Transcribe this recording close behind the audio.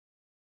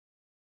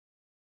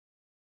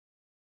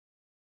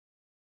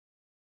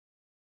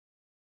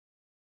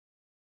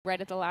right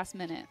at the last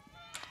minute.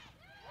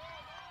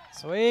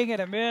 Swing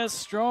and a miss.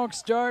 Strong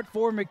start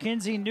for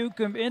Mackenzie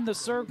Newcomb in the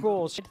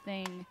circle. Good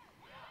thing.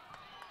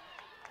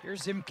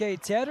 Here's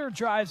MK Tedder,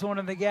 drives one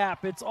in the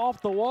gap. It's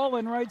off the wall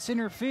in right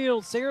center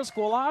field. Sarah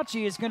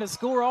Squilacci is going to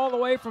score all the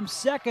way from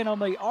second on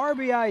the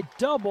RBI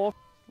double.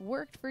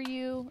 Worked for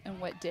you and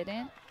what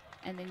didn't,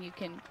 and then you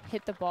can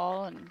hit the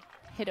ball and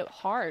hit it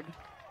hard.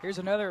 Here's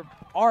another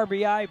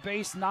RBI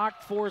base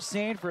knocked for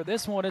Samford.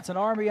 This one, it's an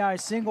RBI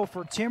single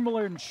for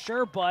Timberland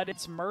Sherbutt.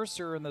 It's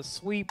Mercer in the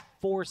sweep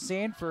for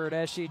Samford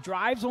as she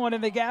drives one in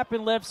the gap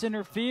in left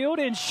center field,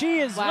 and she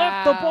has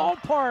left the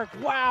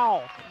ballpark.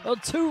 Wow, a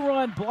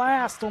two-run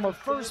blast on the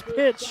first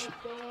pitch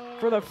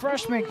for the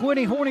freshman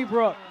Gwenny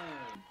Hornibrook.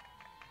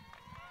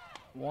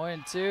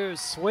 1-2,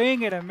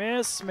 swing and a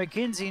miss.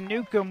 Mackenzie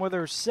Newcomb with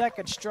her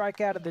second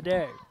strikeout of the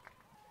day.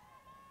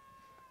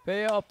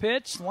 Payoff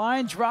pitch,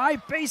 line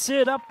drive, base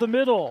hit up the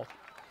middle.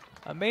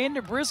 Amanda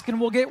Briskin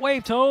will get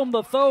waved home.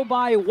 The throw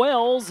by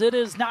Wells. It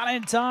is not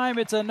in time.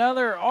 It's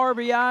another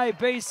RBI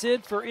base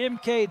hit for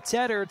MK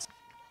Tedder.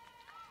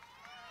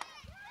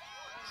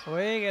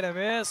 Swing and a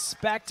miss.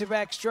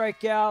 Back-to-back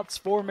strikeouts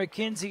for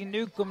Mackenzie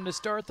Newcomb to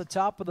start the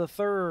top of the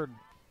third.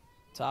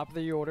 Top of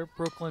the order,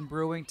 Brooklyn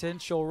Brewington.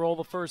 She'll roll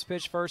the first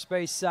pitch, first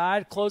base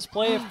side. Close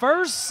play at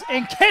first,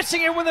 and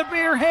catching it with a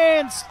bare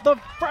hands, the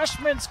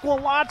freshman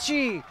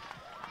Squilacci.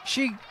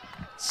 She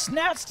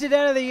snatched it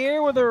out of the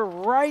air with her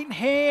right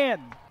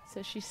hand.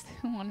 So she still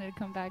wanted to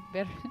come back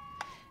better,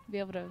 be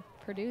able to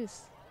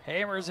produce.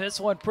 Hammers this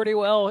one pretty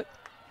well.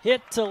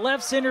 Hit to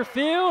left center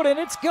field, and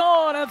it's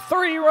gone. A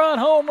three-run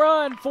home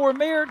run for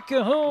Merritt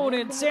Cahoon,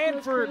 and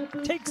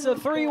Samford takes a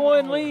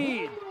 3-1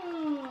 lead.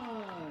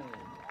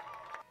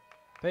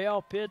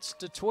 Payoff pitch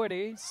to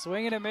Twitty,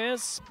 swing and a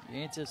miss.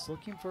 Jantis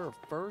looking for a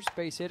first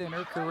base hit in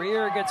her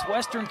career against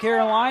Western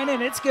Carolina,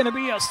 and it's going to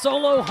be a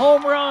solo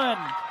home run.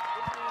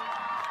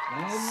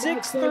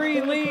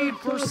 6-3 lead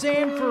for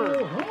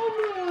Samford.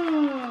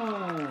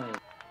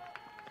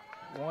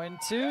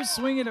 1-2,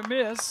 swing and a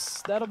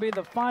miss. That'll be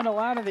the final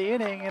out of the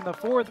inning and the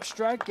fourth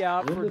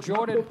strikeout for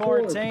Jordan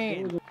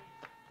Partain.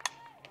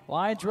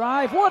 Line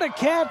drive, what a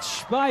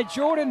catch by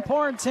Jordan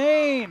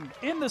Partain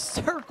in the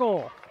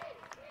circle.